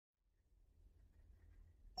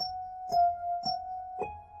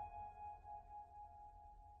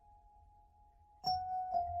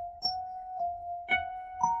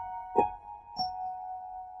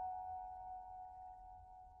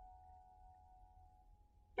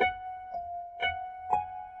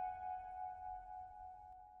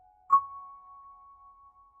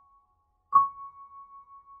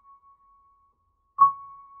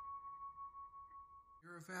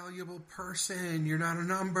a valuable person. You're not a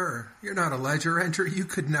number. You're not a ledger entry. You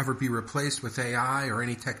could never be replaced with AI or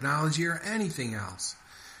any technology or anything else.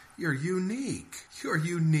 You're unique. Your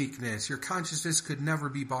uniqueness, your consciousness could never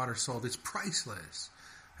be bought or sold. It's priceless.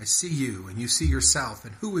 I see you and you see yourself,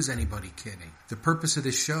 and who is anybody kidding? The purpose of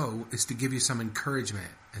this show is to give you some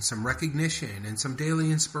encouragement and some recognition and some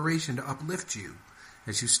daily inspiration to uplift you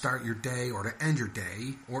as you start your day or to end your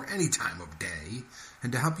day or any time of day,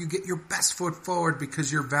 and to help you get your best foot forward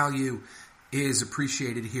because your value is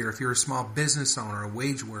appreciated here. If you're a small business owner, a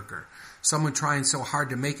wage worker, someone trying so hard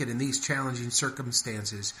to make it in these challenging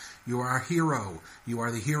circumstances, you are a hero. You are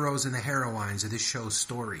the heroes and the heroines of this show's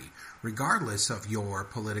story, regardless of your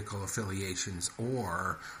political affiliations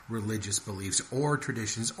or religious beliefs or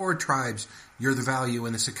traditions or tribes. You're the value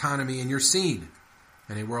in this economy and you're seen.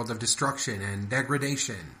 In a world of destruction and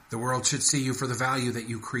degradation, the world should see you for the value that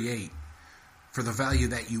you create, for the value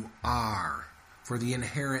that you are, for the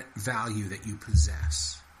inherent value that you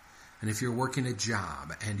possess. And if you're working a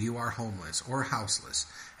job and you are homeless or houseless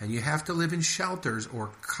and you have to live in shelters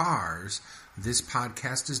or cars, this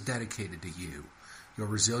podcast is dedicated to you. Your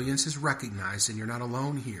resilience is recognized and you're not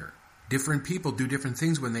alone here. Different people do different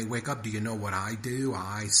things when they wake up. Do you know what I do?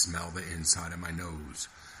 I smell the inside of my nose.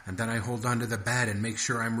 And then I hold onto the bed and make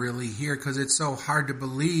sure I'm really here because it's so hard to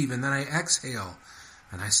believe. And then I exhale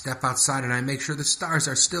and I step outside and I make sure the stars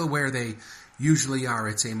are still where they usually are.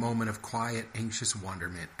 It's a moment of quiet, anxious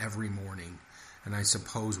wonderment every morning. And I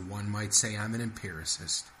suppose one might say I'm an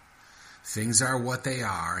empiricist. Things are what they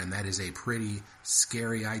are, and that is a pretty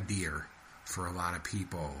scary idea for a lot of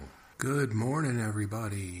people. Good morning,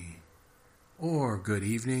 everybody. Or good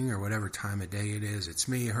evening, or whatever time of day it is. It's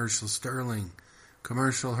me, Herschel Sterling.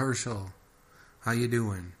 Commercial Herschel. How you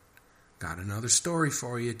doing? Got another story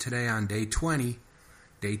for you today on day 20.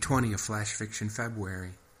 Day 20 of Flash Fiction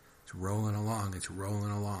February. It's rolling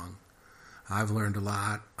along. I've learned a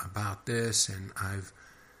lot about this, and I've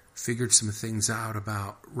figured some things out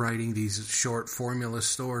about writing these short formula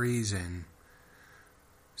stories, and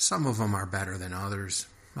some of them are better than others.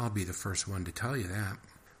 I'll be the first one to tell you that.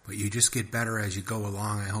 But you just get better as you go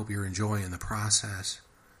along. I hope you're enjoying the process.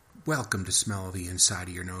 Welcome to Smell the Inside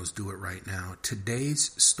of Your Nose. Do it right now.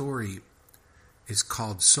 Today's story is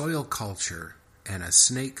called Soil Culture and a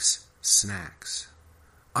Snake's Snacks.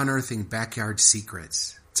 Unearthing Backyard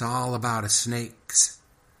Secrets. It's all about a snake's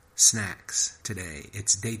snacks today.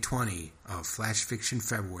 It's day 20 of Flash Fiction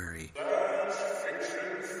February.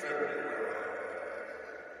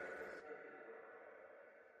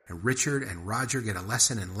 And Richard and Roger get a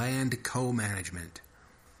lesson in land co-management.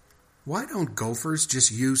 Why don't gophers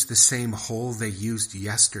just use the same hole they used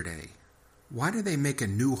yesterday? Why do they make a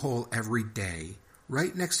new hole every day,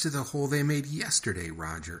 right next to the hole they made yesterday?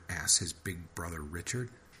 Roger asks his big brother Richard.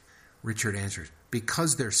 Richard answers,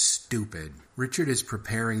 because they're stupid. Richard is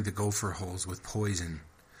preparing the gopher holes with poison.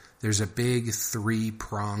 There's a big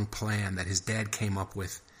 3-prong plan that his dad came up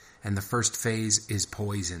with, and the first phase is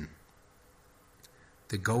poison.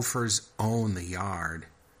 The gophers own the yard.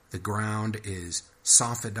 The ground is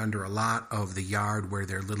softened under a lot of the yard where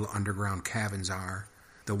their little underground cabins are,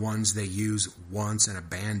 the ones they use once and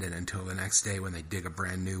abandon until the next day when they dig a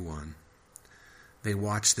brand new one. They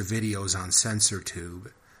watch the videos on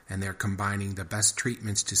SensorTube, and they're combining the best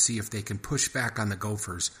treatments to see if they can push back on the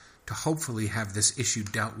gophers to hopefully have this issue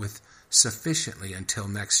dealt with sufficiently until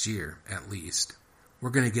next year, at least. We're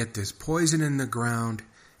going to get this poison in the ground.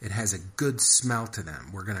 It has a good smell to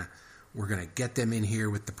them. We're going to get them in here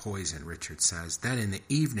with the poison, Richard says. Then in the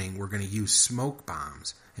evening, we're going to use smoke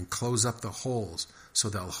bombs and close up the holes so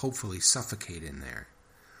they'll hopefully suffocate in there.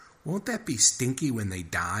 Won't that be stinky when they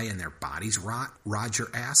die and their bodies rot? Roger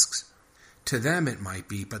asks. To them it might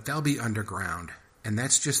be, but they'll be underground. And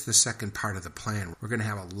that's just the second part of the plan. We're going to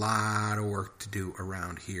have a lot of work to do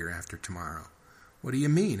around here after tomorrow. What do you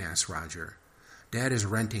mean? Asks Roger. Dad is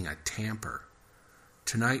renting a tamper.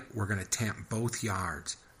 Tonight we're going to tamp both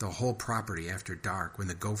yards. The whole property after dark. When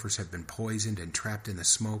the gophers have been poisoned and trapped in the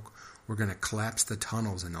smoke, we're going to collapse the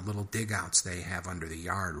tunnels and the little dig-outs they have under the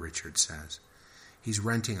yard, Richard says. He's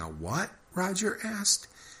renting a what? Roger asked.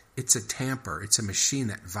 It's a tamper. It's a machine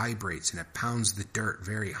that vibrates and it pounds the dirt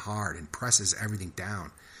very hard and presses everything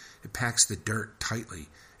down. It packs the dirt tightly.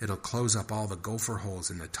 It'll close up all the gopher holes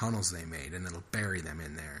in the tunnels they made and it'll bury them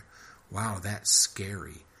in there. Wow, that's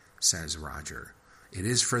scary, says Roger. It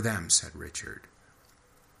is for them, said Richard.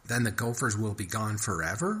 Then the gophers will be gone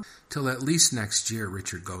forever? Till at least next year,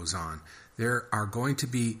 Richard goes on. There are going to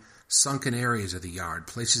be sunken areas of the yard,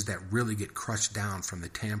 places that really get crushed down from the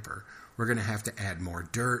tamper. We're going to have to add more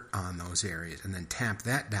dirt on those areas and then tamp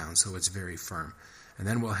that down so it's very firm. And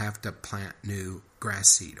then we'll have to plant new grass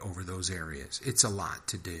seed over those areas. It's a lot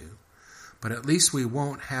to do. But at least we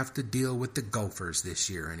won't have to deal with the gophers this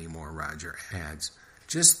year anymore, Roger adds.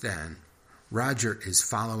 Just then, Roger is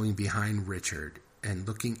following behind Richard and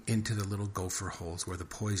looking into the little gopher holes where the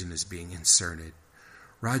poison is being inserted.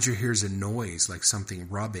 Roger hears a noise like something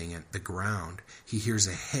rubbing at the ground. He hears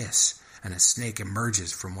a hiss, and a snake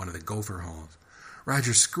emerges from one of the gopher holes.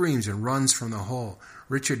 Roger screams and runs from the hole.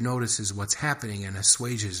 Richard notices what's happening and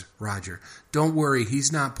assuages Roger. "Don't worry,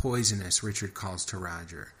 he's not poisonous," Richard calls to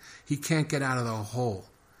Roger. "He can't get out of the hole.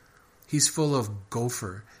 He's full of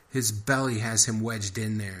gopher. His belly has him wedged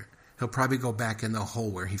in there. He'll probably go back in the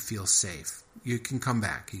hole where he feels safe. You can come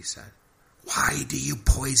back," he said. "Why do you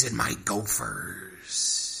poison my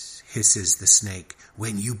gophers?" hisses the snake.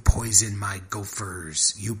 "When you poison my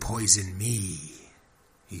gophers, you poison me,"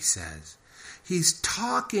 he says. "He's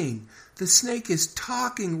talking! The snake is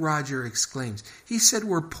talking!" Roger exclaims. "He said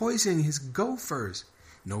we're poisoning his gophers."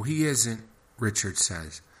 "No, he isn't," Richard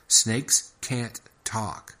says. "Snakes can't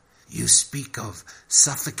talk." "You speak of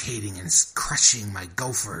suffocating and crushing my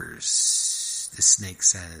gophers," the snake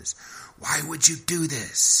says. "Why would you do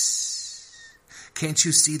this? Can't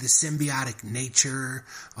you see the symbiotic nature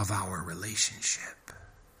of our relationship?"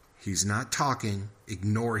 "He's not talking.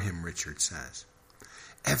 Ignore him," Richard says.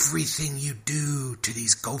 "Everything you do to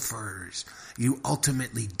these gophers, you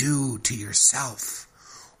ultimately do to yourself,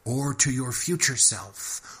 or to your future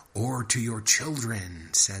self, or to your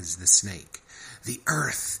children," says the snake. "The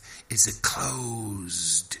earth is a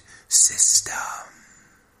closed system."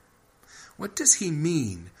 "What does he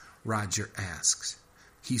mean?" Roger asks.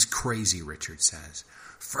 "He's crazy," Richard says.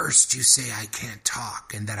 "First you say I can't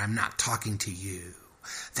talk and that I'm not talking to you.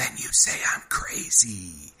 Then you say I'm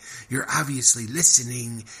crazy. You're obviously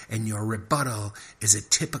listening, and your rebuttal is a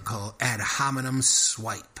typical ad hominem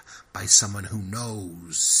swipe by someone who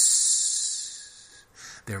knows.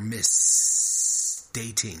 They're misstating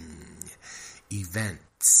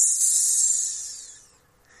events."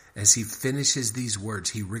 As he finishes these words,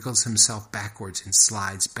 he wriggles himself backwards and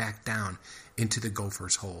slides back down into the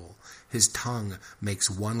gopher's hole. His tongue makes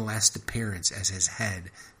one last appearance as his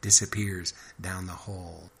head disappears down the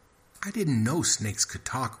hole. "I didn't know snakes could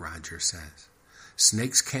talk," Roger says.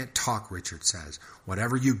 "Snakes can't talk," Richard says.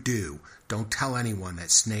 "Whatever you do, don't tell anyone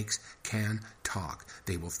that snakes can talk.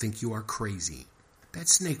 They will think you are crazy." "That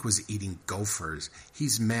snake was eating gophers.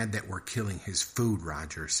 He's mad that we're killing his food,"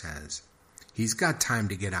 Roger says. "He's got time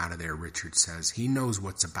to get out of there," Richard says. "He knows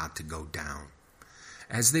what's about to go down."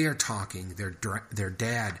 As they are talking, their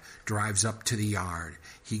dad drives up to the yard.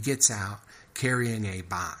 He gets out, carrying a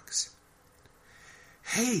box.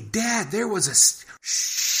 "Hey, Dad, there was a..."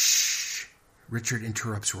 "Shh!" Richard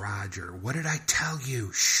interrupts Roger. "What did I tell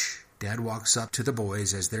you? Shh!" Dad walks up to the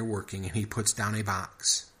boys as they're working, and he puts down a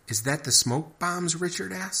box. "Is that the smoke bombs?"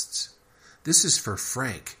 Richard asks. "This is for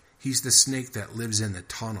Frank. He's the snake that lives in the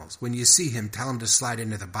tunnels. When you see him, tell him to slide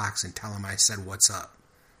into the box and tell him I said what's up,"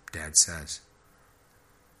 Dad says.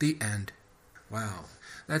 The end. Wow,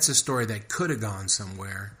 that's a story that could have gone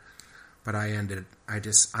somewhere, but I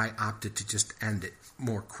opted to just end it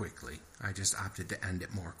more quickly.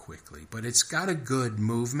 But it's got a good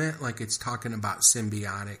movement, like it's talking about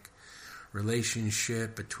symbiotic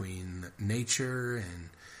relationship between nature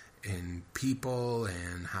and people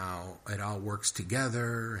and how it all works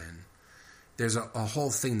together. And there's a whole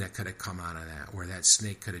thing that could have come out of that, where that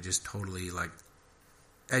snake could have just totally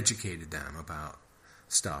educated them about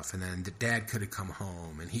stuff, and then the dad could have come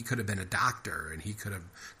home, and he could have been a doctor, and he could have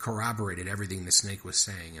corroborated everything the snake was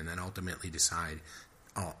saying, and then ultimately decide,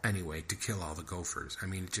 anyway, to kill all the gophers. I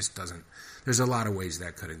mean, it just doesn't. There's a lot of ways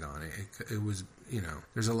that could have gone. It was,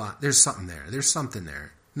 there's a lot. There's something there. There's something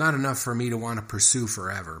there. Not enough for me to want to pursue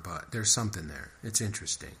forever, but there's something there. It's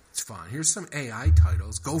interesting. It's fun. Here's some AI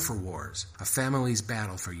titles: Gopher Wars, a family's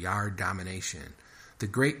battle for yard domination; The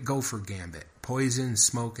Great Gopher Gambit, poison,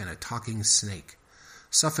 smoke, and a talking snake;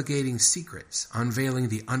 Suffocating Secrets, unveiling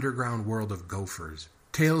the underground world of gophers;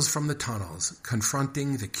 Tales from the Tunnels,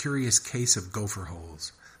 confronting the curious case of gopher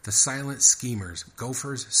holes; The Silent Schemers,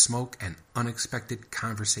 gophers, smoke, and unexpected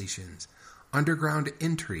conversations; Underground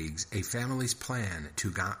Intrigues, a family's plan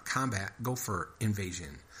to combat gopher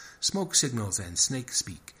invasion; Smoke Signals and Snake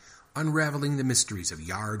Speak, unraveling the mysteries of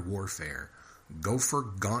yard warfare; Gopher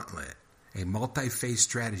Gauntlet, a multi-phase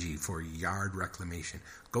strategy for yard reclamation.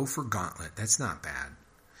 Gopher Gauntlet, that's not bad.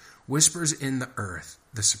 Whispers in the Earth,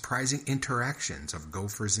 the surprising interactions of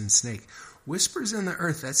gophers and snake. Whispers in the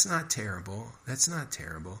Earth, that's not terrible.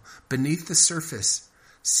 Beneath the Surface,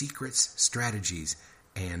 secrets, strategies,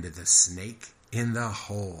 and the snake in the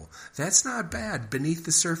hole. That's not bad. Beneath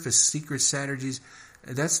the surface, secret strategies.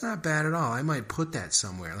 That's not bad at all. I might put that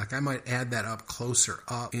somewhere. Like I might add that up closer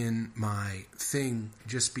up in my thing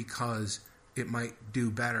just because it might do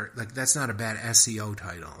better. Like that's not a bad SEO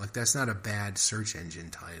title. Like that's not a bad search engine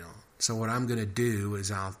title. So what I'm going to do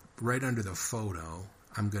is I'll, right under the photo,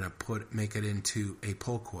 I'm going to make it into a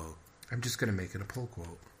pull quote. I'm just going to make it a pull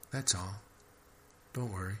quote. That's all.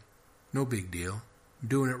 Don't worry. No big deal. I'm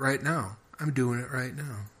doing it right now.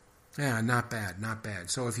 Yeah, not bad, not bad.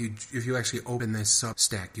 So if you actually open this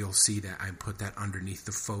Substack, you'll see that I put that underneath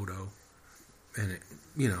the photo, and it,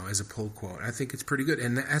 as a pull quote. I think it's pretty good,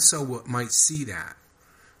 and the SEO might see that,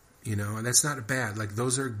 and that's not bad. Like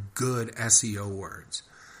those are good SEO words.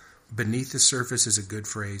 Beneath the surface is a good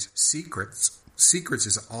phrase. Secrets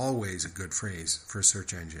is always a good phrase for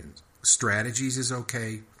search engines. Strategies is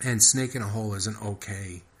okay, and snake in a hole is an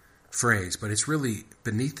okay phrase, but it's really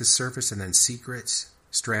beneath the surface and then secrets,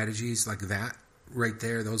 strategies like that right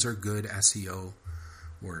there. Those are good SEO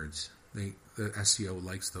words. The SEO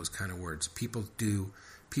likes those kind of words.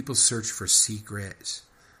 People search for secrets.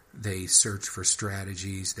 They search for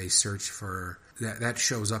strategies. They search for that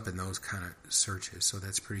shows up in those kind of searches. So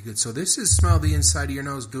that's pretty good. So this is Smell the Inside of Your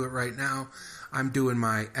Nose. Do it right now. I'm doing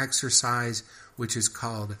my exercise, which is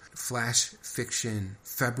called Flash Fiction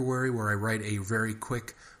February, where I write a very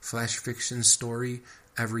quick flash fiction story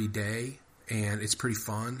every day. And it's pretty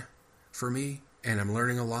fun for me. And I'm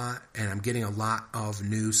learning a lot. And I'm getting a lot of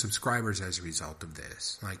new subscribers as a result of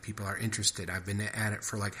this. Like people are interested. I've been at it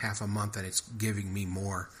for like half a month and it's giving me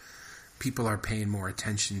more. People are paying more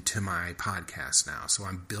attention to my podcast now. So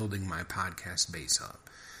I'm building my podcast base up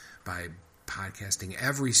by podcasting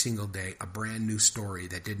every single day a brand new story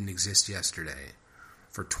that didn't exist yesterday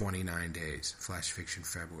for 29 days. Flash Fiction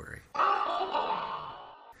February.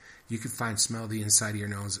 You can find Smell the Inside of Your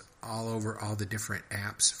Nose all over all the different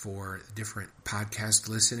apps for different podcast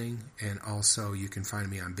listening. And also you can find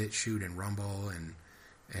me on BitChute and Rumble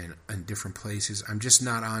and different places. I'm just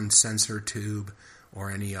not on CensorTube or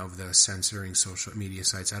any of the censoring social media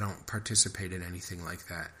sites. I don't participate in anything like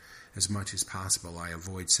that as much as possible. I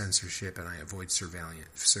avoid censorship and I avoid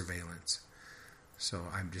surveillance. So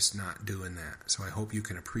I'm just not doing that. So I hope you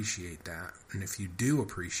can appreciate that. And if you do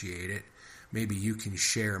appreciate it, maybe you can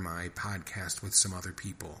share my podcast with some other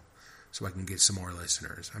people so I can get some more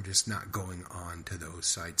listeners. I'm just not going on to those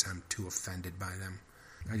sites. I'm too offended by them.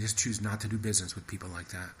 I just choose not to do business with people like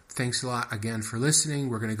that. Thanks a lot again for listening.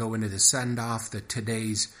 We're going to go into the send-off.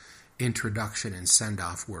 Today's introduction and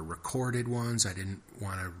send-off were recorded ones. I didn't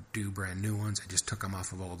want to do brand new ones. I just took them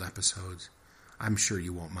off of old episodes. I'm sure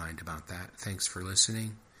you won't mind about that. Thanks for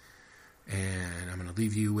listening. And I'm going to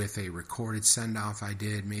leave you with a recorded send-off I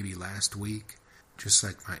did maybe last week. Just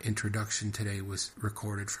like my introduction today was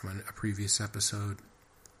recorded from a previous episode.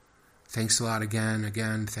 Thanks a lot again.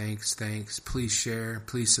 Thanks. Please share.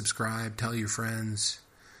 Please subscribe. Tell your friends.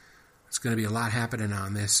 It's going to be a lot happening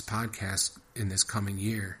on this podcast in this coming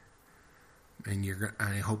year. And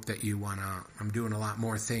I hope that you want to... I'm doing a lot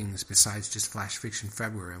more things besides just Flash Fiction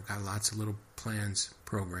February. I've got lots of little plans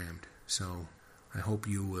programmed. So I hope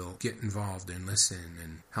you will get involved and listen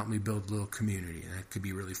and help me build a little community. And that could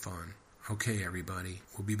be really fun. Okay, everybody.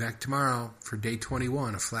 We'll be back tomorrow for day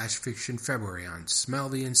 21 of Flash Fiction February on Smell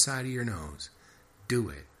the Inside of Your Nose. Do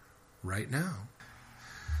it right now.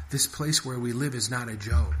 This place where we live is not a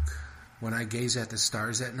joke. When I gaze at the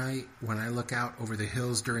stars at night, when I look out over the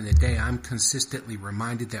hills during the day, I'm consistently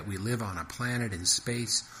reminded that we live on a planet in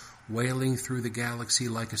space, wailing through the galaxy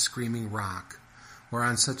like a screaming rock. We're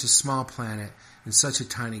on such a small planet in such a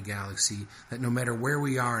tiny galaxy that no matter where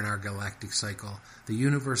we are in our galactic cycle, the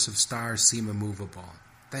universe of stars seem immovable.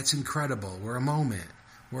 That's incredible. We're a moment.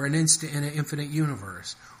 We're an instant in an infinite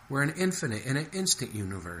universe. We're an infinite in an instant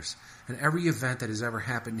universe. And every event that has ever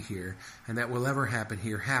happened here and that will ever happen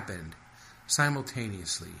here happened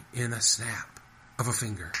simultaneously in a snap of a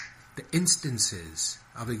finger. The instances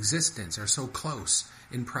of existence are so close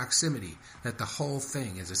in proximity that the whole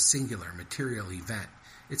thing is a singular material event.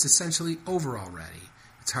 It's essentially over already.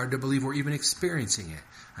 It's hard to believe we're even experiencing it.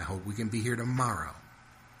 I hope we can be here tomorrow.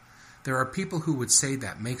 There are people who would say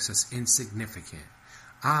that makes us insignificant.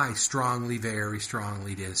 I very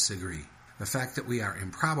strongly disagree. The fact that we are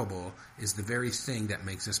improbable is the very thing that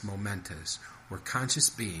makes us momentous. We're conscious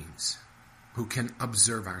beings who can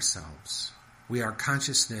observe ourselves. We are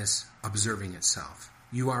consciousness observing itself.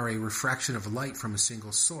 You are a refraction of light from a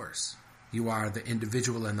single source. You are the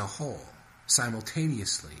individual and the whole.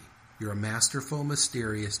 Simultaneously, you're a masterful,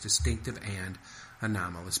 mysterious, distinctive, and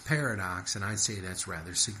anomalous paradox, and I'd say that's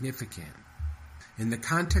rather significant. In the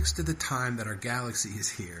context of the time that our galaxy is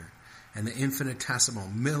here, and the infinitesimal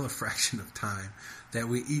millifraction of time that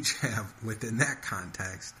we each have within that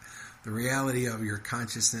context, the reality of your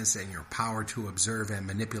consciousness and your power to observe and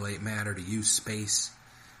manipulate matter to use space,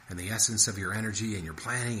 and the essence of your energy and your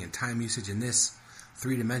planning and time usage in this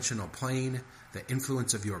three-dimensional plane, the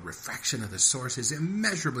influence of your refraction of the source is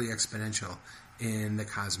immeasurably exponential in the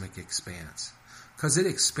cosmic expanse, because it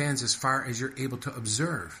expands as far as you're able to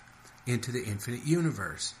observe into the infinite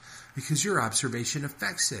universe, because your observation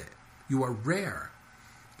affects it. You are rare.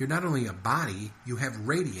 You're not only a body, you have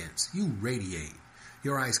radiance. You radiate.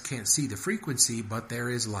 Your eyes can't see the frequency, but there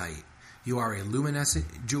is light. You are a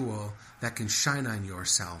luminescent jewel that can shine on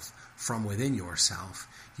yourself from within yourself.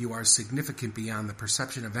 You are significant beyond the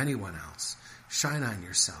perception of anyone else. Shine on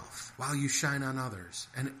yourself while you shine on others.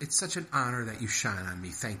 And it's such an honor that you shine on me.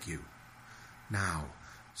 Thank you. Now,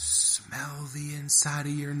 smell the inside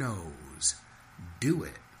of your nose. Do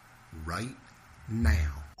it right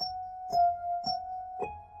now.